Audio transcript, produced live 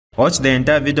Watch the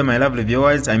entire video, my lovely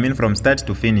viewers, I mean from start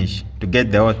to finish, to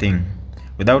get the whole thing.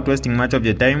 Without wasting much of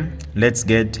your time, let's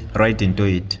get right into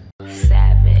it.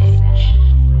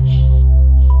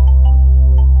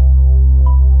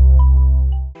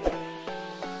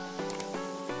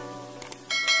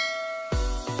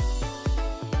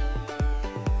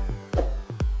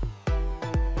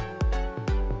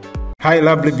 Hi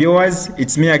lovely viewers,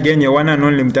 it's me again, your one and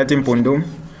only Mutati Mpundu.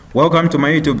 Welcome to my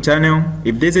YouTube channel.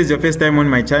 If this is your first time on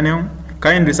my channel,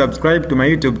 kindly subscribe to my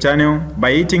YouTube channel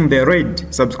by hitting the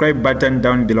red subscribe button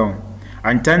down below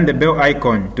and turn the bell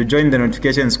icon to join the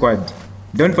notification squad.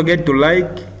 Don't forget to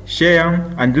like,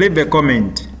 share and leave a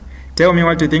comment. Tell me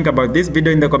what you think about this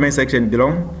video in the comment section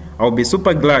below. I'll be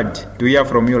super glad to hear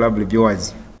from you lovely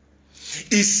viewers.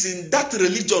 It's in that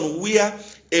religion where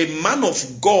a man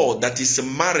of God that is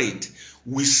married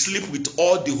will sleep with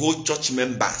all the whole church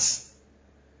members.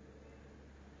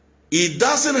 It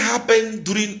doesn't happen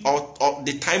during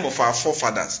the time of our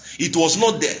forefathers. It was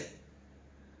not there.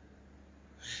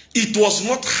 It was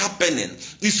not happening.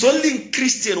 It's only in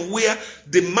Christian where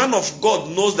the man of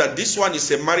God knows that this one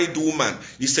is a married woman,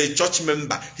 is a church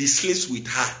member. He sleeps with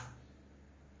her.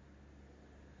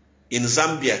 In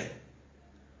Zambia,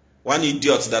 one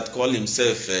idiot that called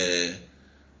himself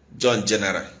John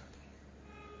General,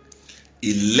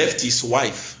 he left his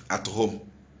wife at home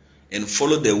and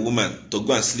followed the woman to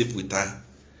go and sleep with her.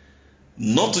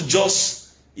 Not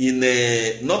just in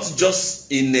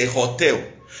a hotel.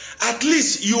 At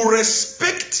least you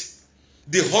respect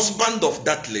the husband of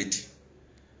that lady.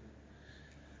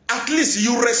 At least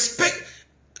you respect.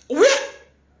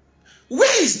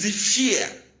 Where is the fear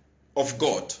of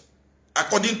God?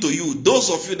 According to you, those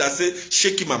of you that say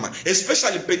shaky mama,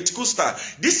 especially Pentecostal,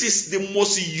 this is the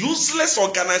most useless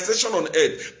organization on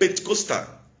earth. Pentecostal,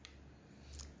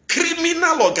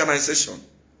 criminal organization,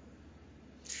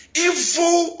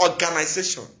 evil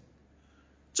organization.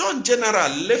 John General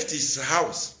left his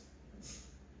house,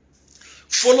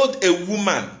 followed a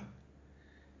woman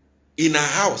in her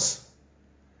house,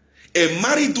 a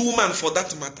married woman for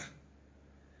that matter.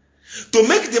 To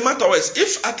make the matter worse,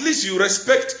 if at least you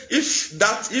respect,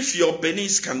 if your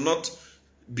penis cannot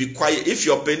be quiet, if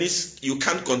your penis, you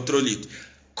can't control it,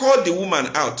 call the woman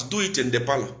out, do it in the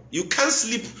parlor. You can't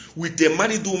sleep with a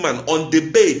married woman on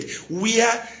the bed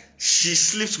where she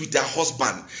sleeps with her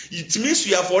husband. It means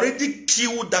you have already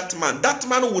killed that man. That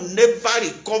man will never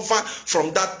recover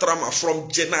from that trauma from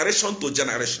generation to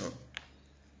generation.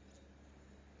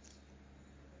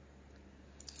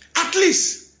 At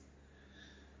least,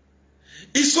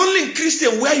 it's only in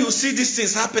Christian where you see these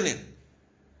things happening.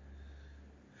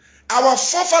 Our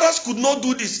forefathers could not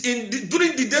do this.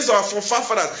 During the days of our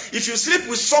forefathers, if you sleep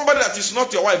with somebody that is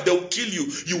not your wife, they will kill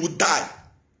you. You will die.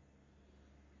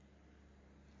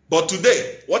 But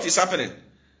today, what is happening?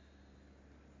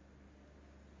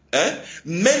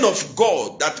 Men of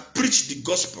God that preach the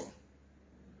gospel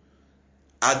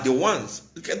are the ones.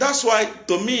 Okay, that's why,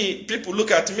 to me, people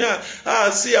look at me,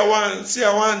 Seer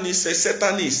one is a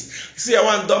Satanist. Seer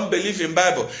one don't believe in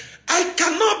Bible. I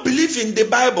cannot believe in the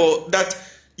Bible that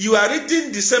you are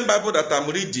reading the same Bible that I'm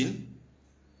reading,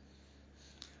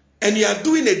 and you are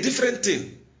doing a different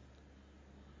thing.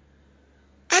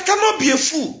 I cannot be a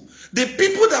fool. The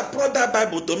people that brought that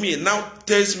Bible to me now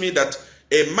tells me that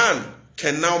a man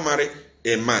can now marry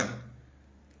a man.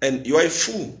 And you are a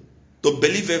fool to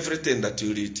believe everything that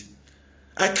you read.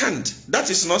 I can't. That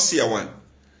is not Seer one.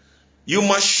 You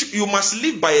must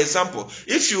live by example.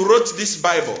 If you wrote this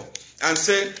Bible and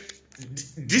say,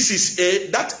 this is A,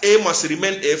 that A must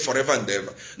remain A forever and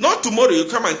ever. Not tomorrow you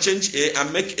come and change A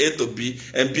and make A to B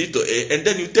and B to A, and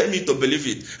then you tell me to believe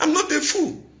it. I'm not a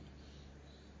fool.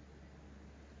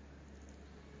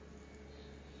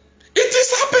 It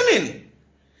is happening.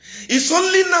 It's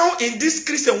only now in this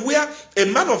Christian where a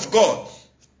man of God,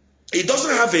 he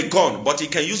doesn't have a gun, but he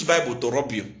can use Bible to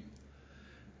rob you.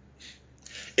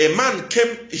 A man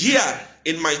came here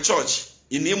in my church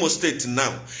in Imo State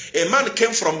now. A man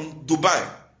came from Dubai.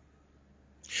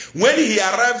 When he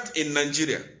arrived in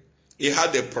Nigeria, he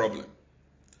had a problem.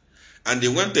 And he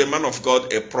went to a man of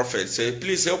God, a prophet, said,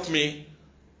 please help me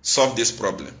solve this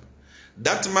problem.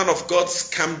 That man of God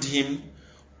scammed him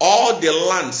all the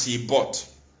lands he bought.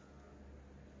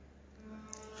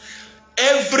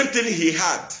 Everything he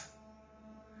had,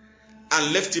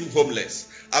 and left him homeless.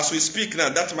 As we speak now,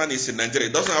 that man is in Nigeria.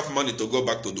 He doesn't have money to go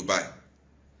back to Dubai.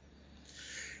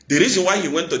 The reason why he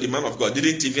went to the man of God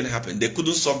didn't even happen. They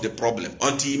couldn't solve the problem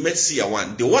until he met Seer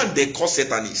one, the one they call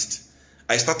Satanist.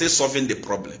 I started solving the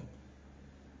problem.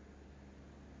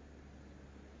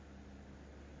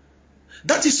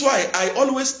 That is why I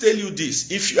always tell you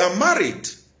this. If you are married,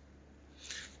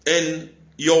 and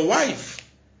your wife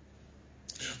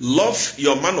love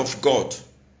your man of God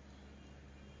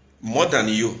more than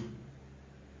you,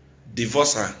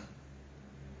 divorce her.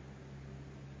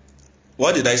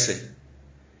 What did I say?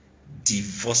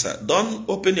 Divorce her. Don't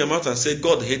open your mouth and say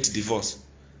God hates divorce.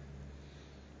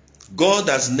 God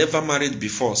has never married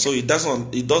before, so he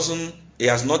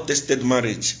has not tested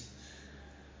marriage.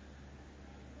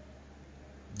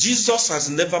 Jesus has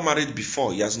never married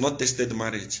before, he has not tested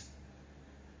marriage.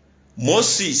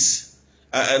 Moses,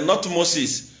 not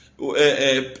Moses,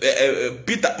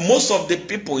 Peter, most of the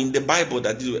people in the Bible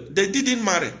that they didn't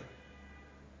marry.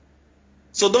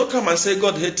 So don't come and say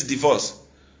God hates divorce.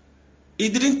 He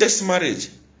didn't test marriage.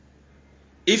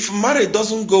 If marriage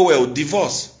doesn't go well,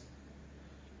 divorce.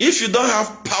 If you don't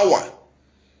have power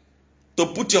to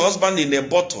put your husband in a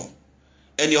bottle,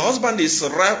 and your husband is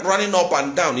running up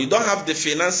and down, you don't have the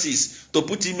finances to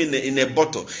put him in a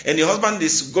bottle, and your husband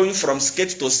is going from skate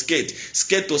to skate,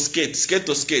 skate to skate, skate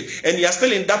to skate, and you are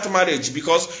still in that marriage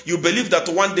because you believe that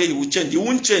one day he will change. He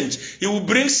won't change. He will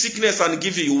bring sickness and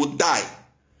give you, you will die.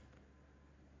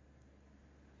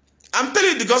 I'm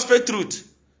telling you the gospel truth.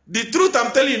 The truth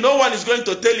I'm telling you, no one is going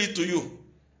to tell it to you.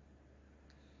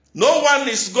 No one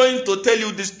is going to tell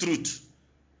you this truth.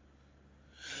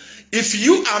 If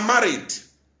you are married,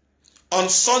 on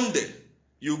Sunday,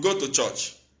 you go to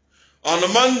church.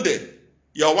 On Monday,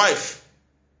 your wife,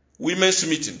 women's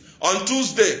meeting. On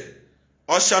Tuesday,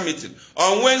 usher meeting.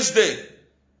 On Wednesday,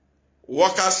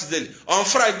 workers' day. On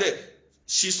Friday,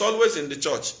 she's always in the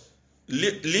church.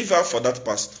 Leave her for that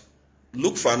pastor.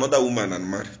 Look for another woman and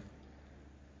marry.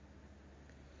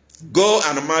 Go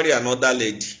and marry another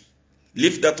lady.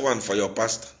 Leave that one for your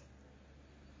pastor.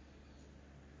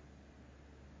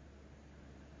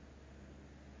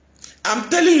 I'm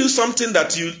telling you something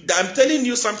that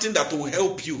will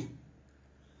help you.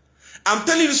 I'm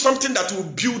telling you something that will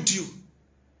build you.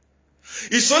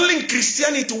 It's only in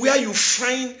Christianity where you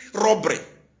find robbery.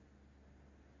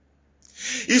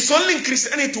 It's only in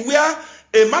Christianity where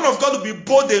a man of God will be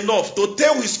bold enough to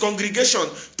tell his congregation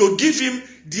to give him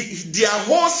their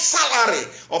whole salary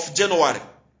of January.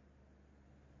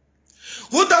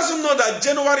 Who doesn't know that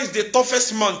January is the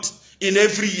toughest month in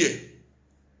every year?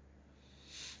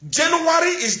 January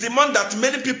is the month that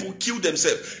many people kill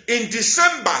themselves. In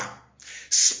December,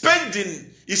 spending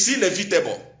is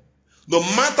inevitable. No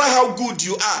matter how good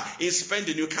you are in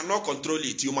spending, you cannot control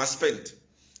it. You must spend.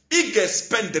 If you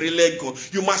spend really good,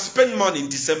 you must spend money in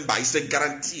December. It's a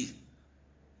guarantee.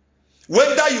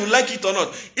 Whether you like it or not.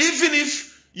 Even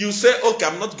if you say, okay,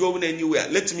 I'm not going anywhere.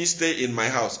 Let me stay in my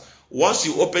house. Once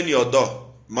you open your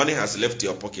door, money has left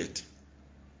your pocket.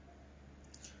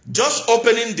 Just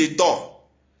opening the door,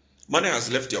 money has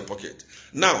left your pocket.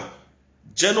 Now,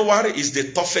 January is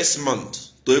the toughest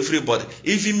month to everybody.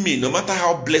 Even me, no matter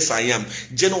how blessed I am,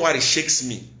 January shakes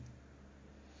me.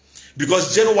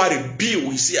 Because January,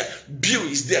 bill is here, bill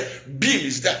is there, bill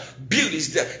is there, bill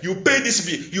is there. You pay this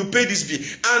bill, you pay this bill.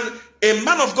 And a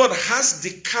man of God has the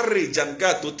courage and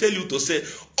God to tell you to say,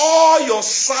 all your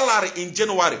salary in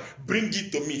January, bring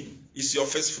it to me. It's your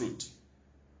first fruit.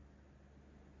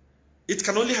 It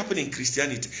can only happen in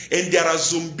Christianity. And there are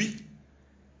zombies.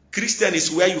 Christian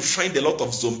is where you find a lot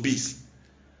of zombies.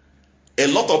 A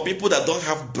lot of people that don't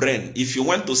have brain. If you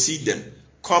want to see them,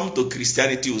 come to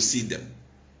Christianity, you'll see them.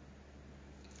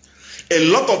 A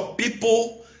lot of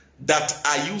people that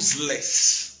are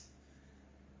useless,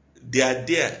 they are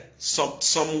there.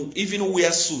 Some even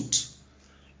wear suit.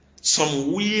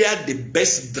 Some wear the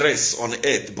best dress on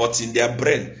earth, but in their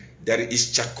brain, there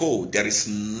is charcoal. There is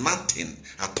nothing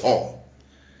at all.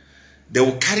 They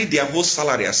will carry their whole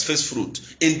salary as first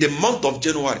fruit in the month of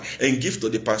January and give to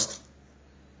the pastor.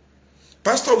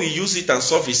 Pastor will use it and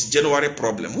solve his January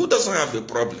problem. Who doesn't have a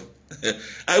problem?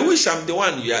 I wish I'm the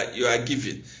one you are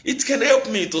giving. It can help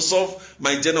me to solve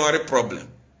my January problem.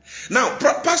 Now,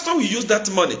 pastor will use that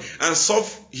money and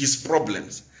solve his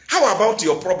problems. How about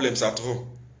your problems at home?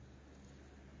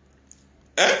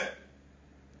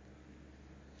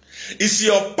 Is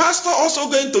your pastor also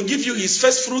going to give you his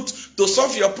first fruit to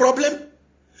solve your problem?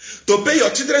 To pay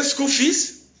your children's school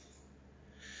fees?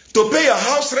 To pay your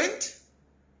house rent?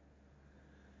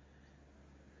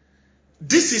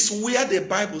 This is where the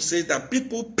Bible says that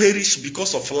people perish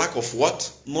because of lack of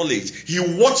what? Knowledge. He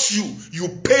watch you. You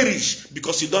perish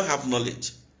because you don't have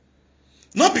knowledge.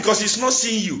 Not because he's not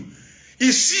seeing you.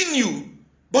 He's seeing you,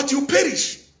 but you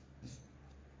perish.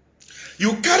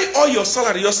 You carry all your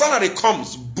salary. Your salary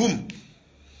comes, boom.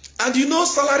 And you know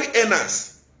salary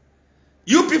earners.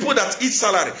 You people that eat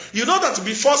salary. You know that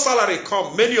before salary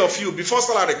come, many of you, before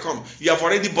salary come, you have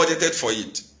already budgeted for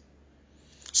it.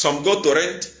 Some go to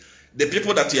rent. The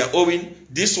people that you are owing,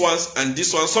 these ones and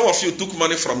this one, some of you took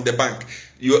money from the bank.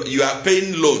 You are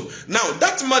paying loan. Now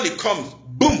that money comes,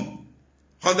 boom,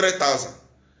 100,000.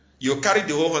 You carry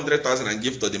the whole 100,000 and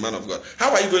give to the man of God.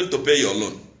 How are you going to pay your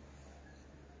loan?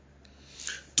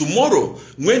 Tomorrow,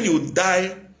 when you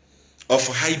die of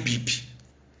high BP,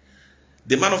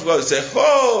 the man of God will say,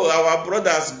 oh, our brother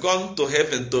has gone to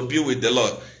heaven to be with the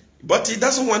Lord. But he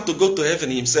doesn't want to go to heaven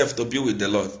himself to be with the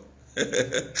Lord.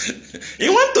 He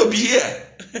wants to be here.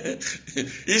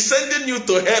 He's sending you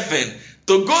to heaven,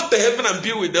 to go to heaven and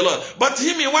be with the Lord. But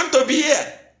he wants to be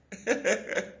here.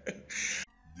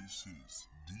 This is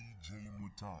DJ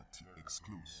Mutati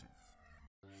exclusive.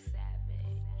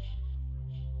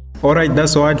 Alright,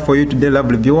 that's all for you today,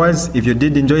 lovely viewers. If you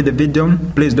did enjoy the video,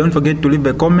 please don't forget to leave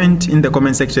a comment in the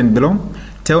comment section below.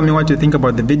 Tell me what you think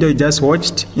about the video you just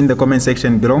watched in the comment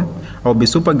section below. I'll be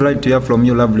super glad to hear from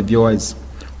you, lovely viewers.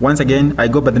 Once again, I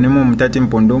go by the name of Mutati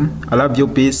Mpundu. I love you,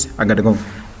 peace, I gotta go.